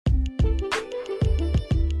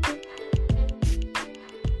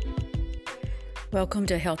Welcome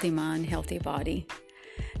to Healthy Mind, Healthy Body.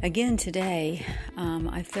 Again today,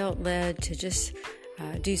 I felt led to just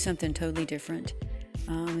do something totally different.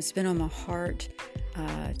 It's been on my heart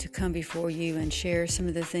to come before you and share some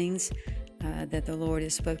of the things that the Lord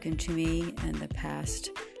has spoken to me in the past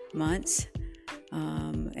months.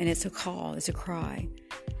 And it's a call, it's a cry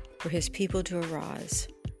for His people to arise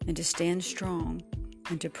and to stand strong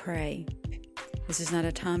and to pray. This is not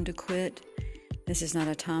a time to quit. This is not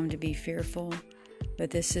a time to be fearful, but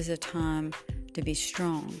this is a time to be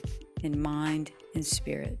strong in mind and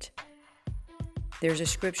spirit. There's a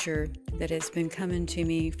scripture that has been coming to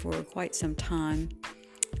me for quite some time,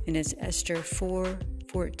 and it's Esther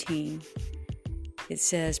 4:14. It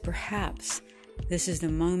says, "Perhaps this is the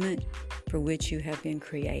moment for which you have been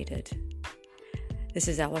created." This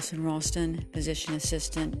is Allison Ralston, physician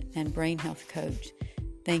assistant and brain health coach.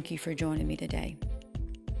 Thank you for joining me today.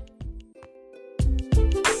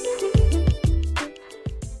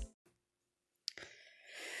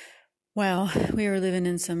 Well, we are living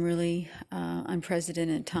in some really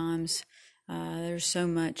unprecedented times. There's so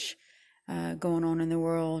much going on in the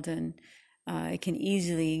world, and it can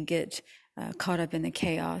easily get caught up in the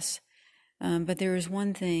chaos. But there is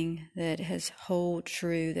one thing that has hold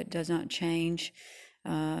true, that does not change,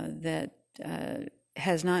 that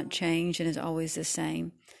has not changed and is always the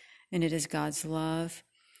same. And it is God's love,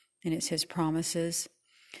 and it's His promises.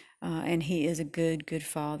 And He is a good, good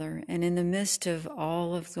Father. And in the midst of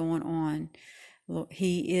all of going on,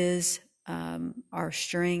 He is our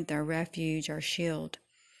strength, our refuge, our shield.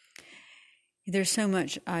 There's so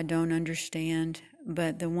much I don't understand,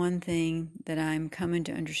 but the one thing that I'm coming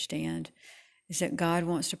to understand is that God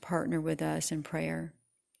wants to partner with us in prayer.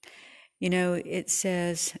 You know, it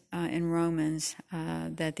says in Romans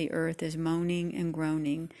that the earth is moaning and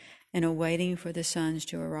groaning and awaiting for the sons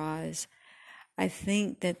to arise. I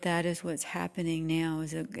think that is what's happening now,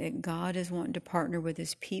 is that God is wanting to partner with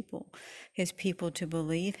His people to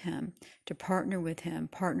believe Him, to partner with Him,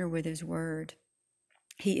 partner with His Word.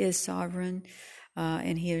 He is sovereign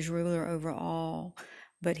and He is ruler over all,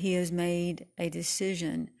 but He has made a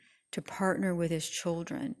decision to partner with His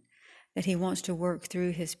children, that He wants to work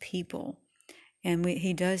through His people. And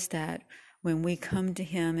He does that when we come to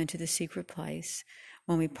Him into the secret place,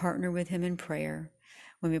 when we partner with Him in prayer,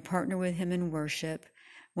 when we partner with Him in worship,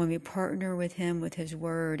 when we partner with Him with His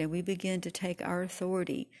Word, and we begin to take our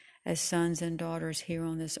authority as sons and daughters here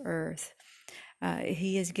on this earth.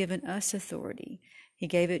 He has given us authority. He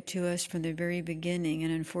gave it to us from the very beginning,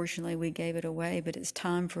 and unfortunately we gave it away, but it's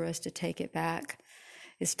time for us to take it back.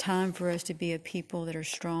 It's time for us to be a people that are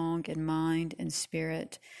strong in mind and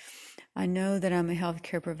spirit. I know that I'm a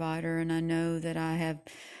healthcare provider, and I know that I have,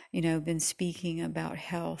 been speaking about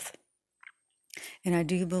health. And I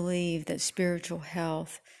do believe that spiritual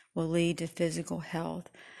health will lead to physical health.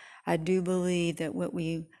 I do believe that what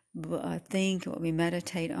we think, what we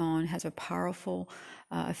meditate on, has a powerful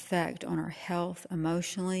effect on our health,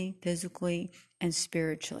 emotionally, physically, and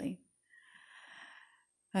spiritually.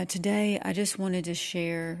 Today, I just wanted to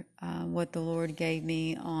share what the Lord gave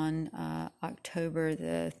me on October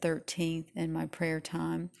the 13th in my prayer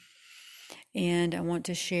time. And I want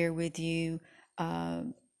to share with you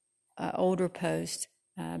older post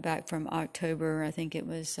back from October, I think it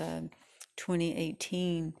was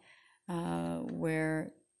 2018,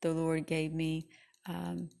 where the Lord gave me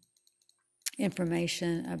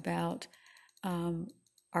information about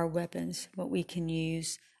our weapons, what we can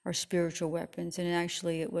use, our spiritual weapons. And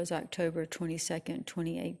actually it was October 22nd,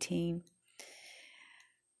 2018.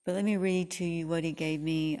 But let me read to you what He gave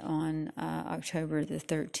me on October the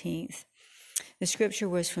 13th. The scripture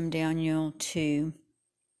was from Daniel 2.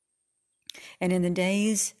 "And in the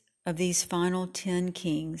days of these final 10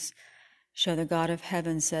 kings shall the God of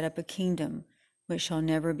heaven set up a kingdom which shall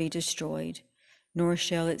never be destroyed, nor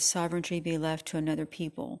shall its sovereignty be left to another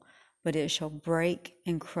people, but it shall break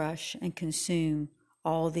and crush and consume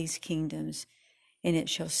all these kingdoms, and it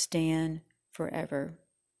shall stand forever."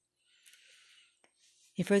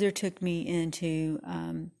 He further took me into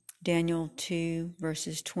Daniel 2,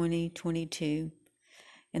 verses 20-22,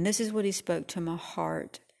 and this is what He spoke to my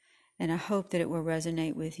heart, and I hope that it will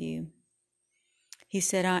resonate with you. He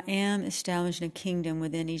said, "I am establishing a kingdom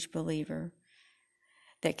within each believer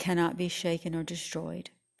that cannot be shaken or destroyed.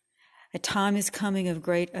 A time is coming of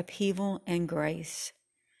great upheaval and grace.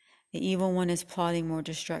 The evil one is plotting more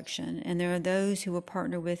destruction, and there are those who will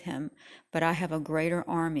partner with him, but I have a greater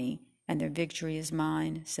army, and their victory is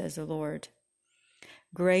mine, says the Lord.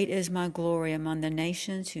 Great is my glory among the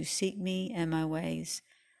nations who seek me and my ways.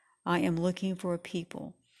 I am looking for a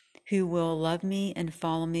people who will love me and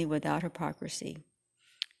follow me without hypocrisy.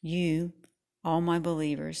 You, all my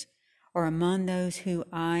believers, are among those who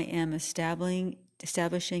I am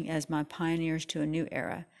establishing as my pioneers to a new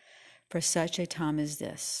era, for such a time as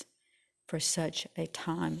this. For such a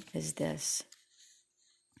time as this.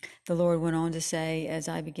 The Lord went on to say, as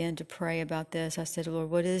I began to pray about this, I said, Lord,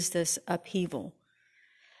 what is this upheaval?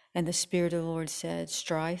 And the Spirit of the Lord said,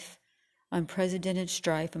 strife, unprecedented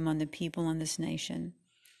strife among the people in this nation.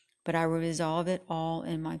 But I will resolve it all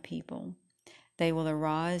in my people. They will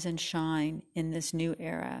arise and shine in this new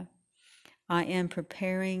era. I am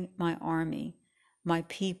preparing my army, my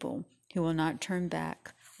people, who will not turn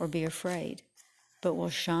back or be afraid, but will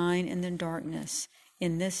shine in the darkness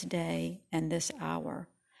in this day and this hour.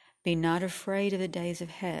 Be not afraid of the days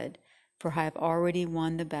ahead, for I have already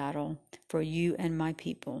won the battle for you and my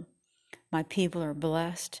people. My people are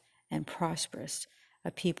blessed and prosperous,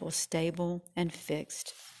 a people stable and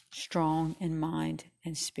fixed, strong in mind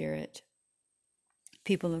and spirit.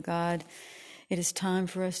 People of God, it is time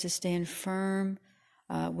for us to stand firm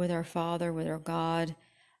with our Father, with our God,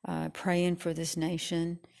 praying for this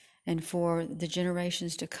nation and for the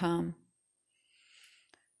generations to come.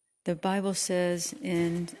 The Bible says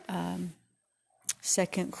in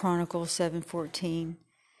 2 Chronicles 7:14,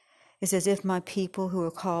 it says, if my people who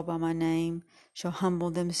are called by my name shall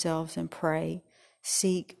humble themselves and pray,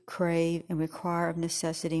 seek, crave, and require of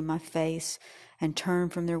necessity my face, and turn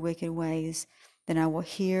from their wicked ways, then I will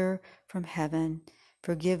hear from heaven,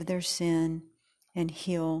 forgive their sin, and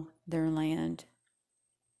heal their land.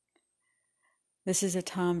 This is a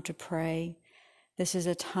time to pray. This is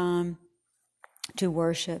a time to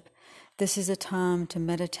worship. This is a time to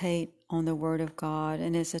meditate on the Word of God,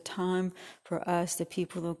 and it's a time for us, the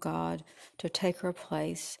people of God, to take our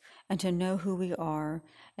place and to know who we are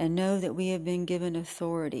and know that we have been given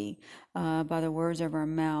authority by the words of our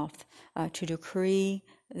mouth to decree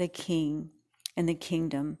the King and the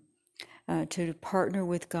kingdom, to partner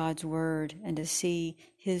with God's Word and to see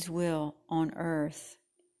His will on earth.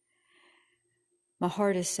 My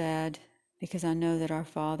heart is sad because I know that our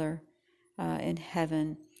Father in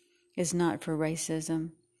heaven is not for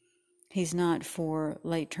racism. He's not for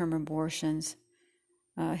late-term abortions.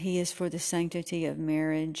 He is for the sanctity of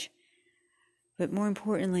marriage. But more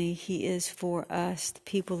importantly, He is for us, the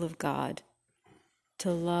people of God,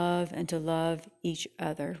 to love and to love each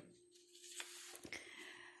other.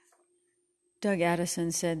 Doug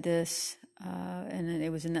Addison said this, and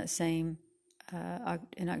it was in that same,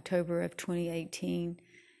 in October of 2018,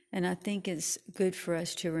 and I think it's good for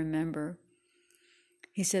us to remember.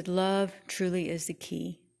 He said, love truly is the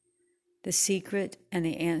key, the secret and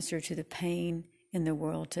the answer to the pain in the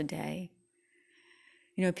world today.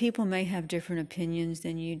 You know, people may have different opinions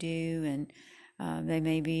than you do, and they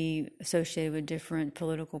may be associated with different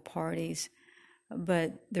political parties,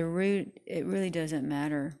 but the root, it really doesn't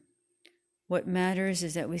matter. What matters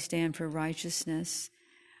is that we stand for righteousness.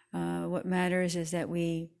 What matters is that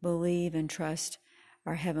we believe and trust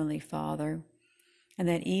our Heavenly Father, and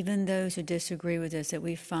that even those who disagree with us, that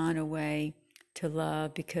we find a way to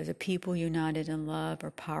love, because a people united in love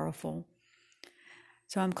are powerful.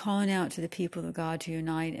 So I'm calling out to the people of God to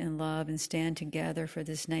unite in love and stand together for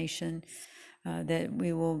this nation, that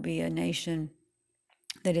we will be a nation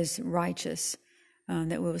that is righteous,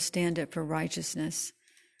 that we will stand up for righteousness.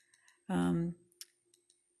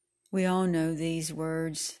 We all know these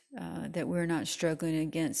words, that we're not struggling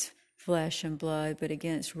against flesh and blood, but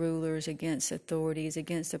against rulers, against authorities,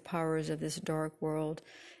 against the powers of this dark world,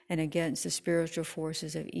 and against the spiritual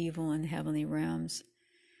forces of evil in heavenly realms.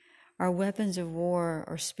 Our weapons of war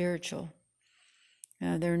are spiritual.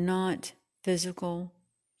 They're not physical.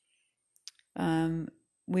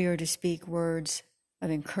 We are to speak words of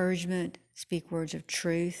encouragement, speak words of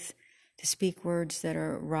truth, to speak words that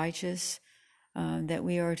are righteous, that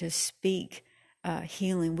we are to speak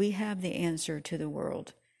healing. We have the answer to the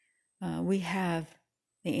world. We have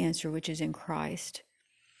the answer, which is in Christ.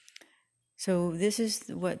 So this is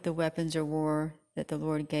what the weapons of war that the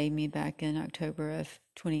Lord gave me back in October of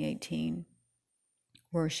 2018.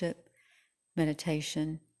 Worship,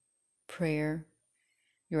 meditation, prayer,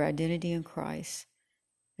 your identity in Christ,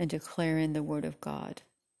 and declaring the Word of God.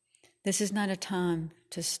 This is not a time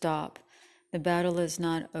to stop. The battle is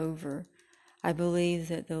not over. I believe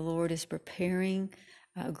that the Lord is preparing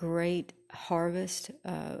a great harvest,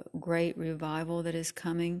 a great revival that is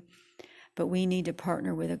coming, but we need to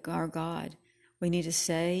partner with our God. We need to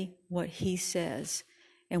say what He says,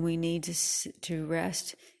 and we need to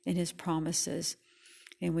rest in His promises,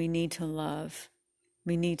 and we need to love.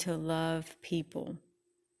 We need to love people.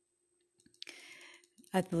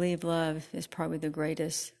 I believe love is probably the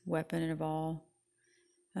greatest weapon of all.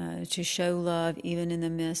 to show love even in the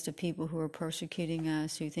midst of people who are persecuting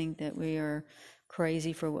us, who think that we are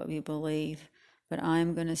crazy for what we believe. But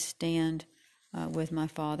I'm going to stand with my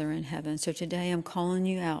Father in heaven. So today I'm calling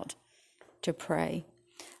you out to pray.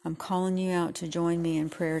 I'm calling you out to join me in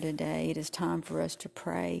prayer today. It is time for us to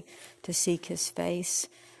pray, to seek His face.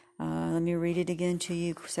 Let me read it again to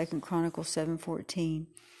you, 2 Chronicles 7:14.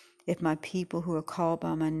 If my people who are called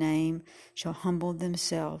by my name shall humble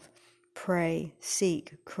themselves, pray,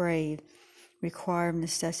 seek, crave, require of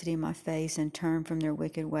necessity my face, and turn from their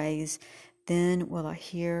wicked ways, then will I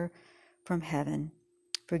hear from heaven,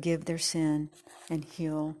 forgive their sin, and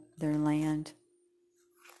heal their land.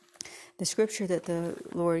 The scripture that the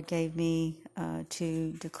Lord gave me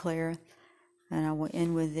to declare, and I will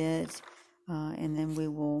end with it, and then we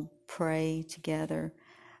will pray together.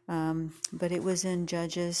 But it was in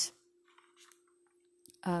Judges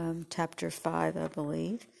chapter 5, I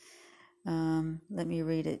believe. Let me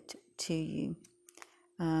read it to you.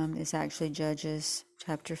 It's actually Judges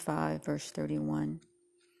chapter 5, verse 31.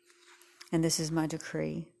 And this is my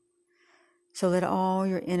decree. So let all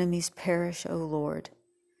your enemies perish, O Lord,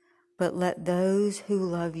 but let those who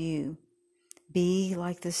love you be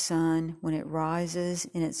like the sun when it rises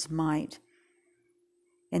in its might.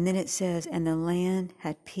 And then it says, and the land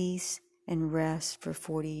had peace and rest for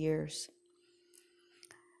 40 years.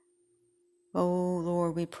 Oh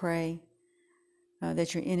Lord, we pray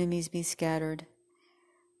that your enemies be scattered.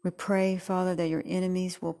 We pray, Father, that your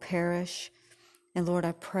enemies will perish. And Lord,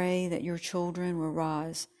 I pray that your children will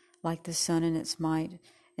rise like the sun in its might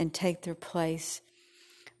and take their place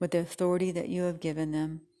with the authority that you have given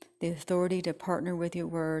them, the authority to partner with your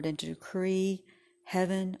word and to decree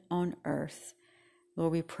heaven on earth.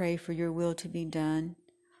 Lord, we pray for your will to be done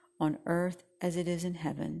on earth as it is in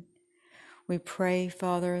heaven. We pray,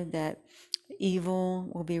 Father, that evil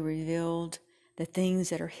will be revealed, the things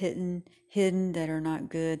that are hidden that are not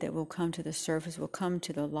good, that will come to the surface, will come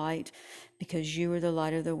to the light, because you are the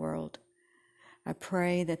light of the world. I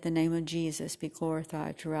pray that the name of Jesus be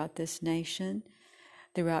glorified throughout this nation,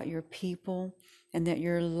 throughout your people, and that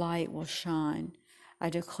your light will shine. I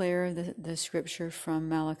declare the scripture from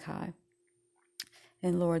Malachi.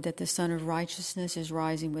 And Lord, that the Son of Righteousness is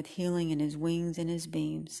rising with healing in his wings and his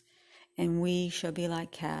beams. And we shall be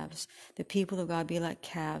like calves. The people of God be like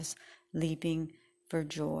calves, leaping for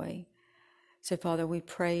joy. So, Father, we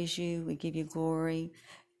praise you. We give you glory.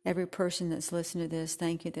 Every person that's listening to this,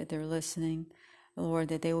 thank you that they're listening. Lord,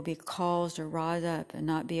 that they will be caused to rise up and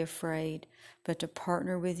not be afraid, but to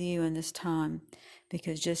partner with you in this time.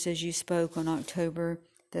 Because just as you spoke on October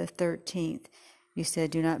the 13th, you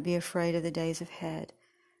said, do not be afraid of the days ahead,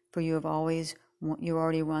 for you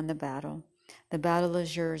already won the battle. The battle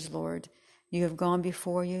is yours, Lord. You have gone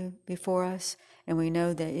before us, and we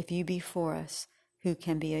know that if you be for us, who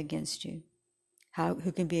can be against you?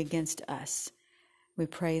 Who can be against us? We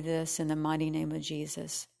pray this in the mighty name of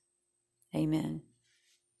Jesus. Amen.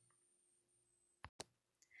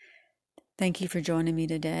 Thank you for joining me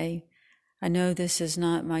today. I know this is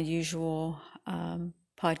not my usual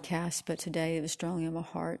podcast, but today it was strongly in my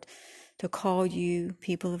heart to call you,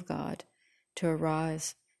 people of God, to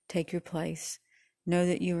arise, take your place. Know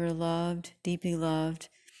that you are loved, deeply loved,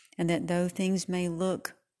 and that though things may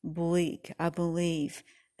look bleak, I believe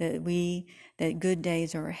that good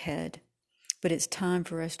days are ahead. But it's time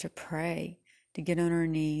for us to pray, to get on our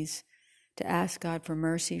knees, to ask God for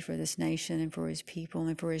mercy for this nation and for his people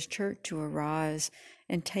and for his church to arise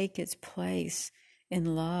and take its place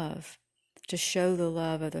in love, to show the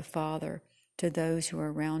love of the Father to those who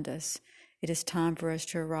are around us. It is time for us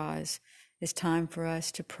to arise. It's time for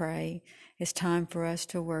us to pray. It's time for us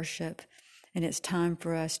to worship. And it's time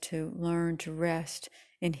for us to learn to rest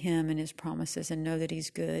in him and his promises and know that he's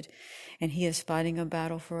good. And he is fighting a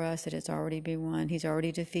battle for us that has already been won. He's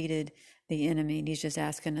already defeated the enemy. And he's just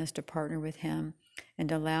asking us to partner with him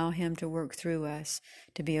and allow him to work through us,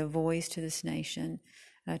 to be a voice to this nation,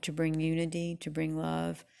 to bring unity, to bring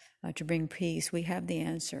love, to bring peace. We have the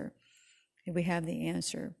answer. We have the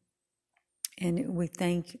answer. And we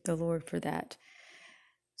thank the Lord for that.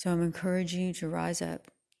 So I'm encouraging you to rise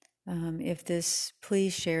up.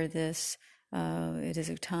 Please share this. It is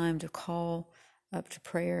a time to call up to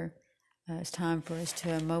prayer. It's time for us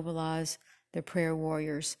to mobilize the prayer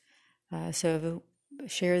warriors. So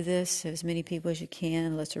share this to as many people as you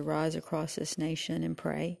can. Let's arise across this nation and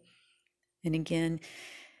pray. And again,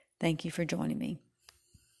 thank you for joining me.